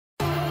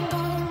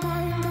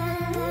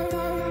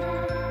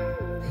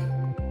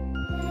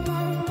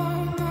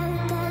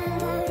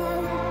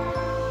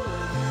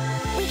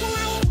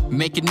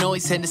Making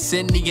noise,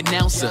 Henderson, the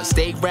announcer.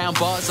 Stay round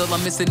bars, all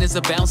I'm missing is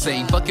a bouncer.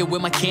 Ain't fucking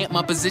with my camp,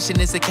 my position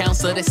is a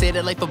counselor. They say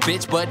that life a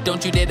bitch, but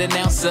don't you dare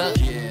denounce her.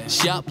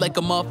 Shop like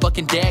a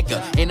motherfucking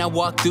dagger, and I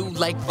walk through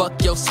like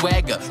fuck your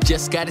swagger.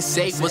 Just gotta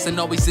say, wasn't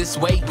always this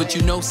way, but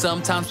you know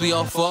sometimes we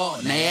all fall.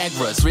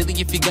 Niagara's really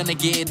if you're gonna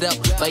get it up,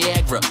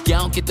 Viagra. Yeah,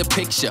 I don't get the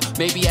picture,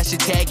 maybe I should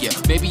tag you.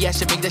 Maybe I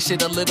should make that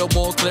shit a little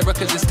more clearer,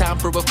 cause it's time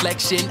for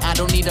reflection. I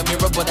don't need a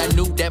mirror, but I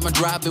knew that my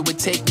drive, it would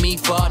take me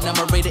far. Now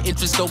my rate of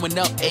interest going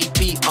up,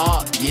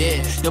 APR,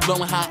 yeah. You're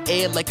blowing hot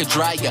air like a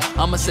dryer.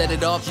 I'ma set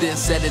it off, then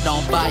set it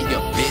on fire,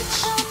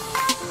 bitch.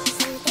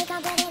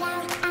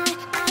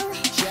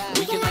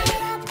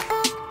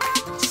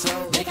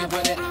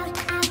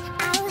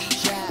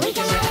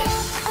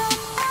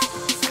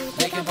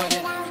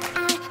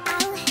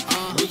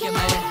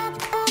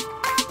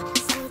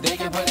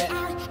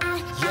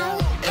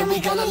 We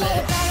gonna let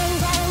it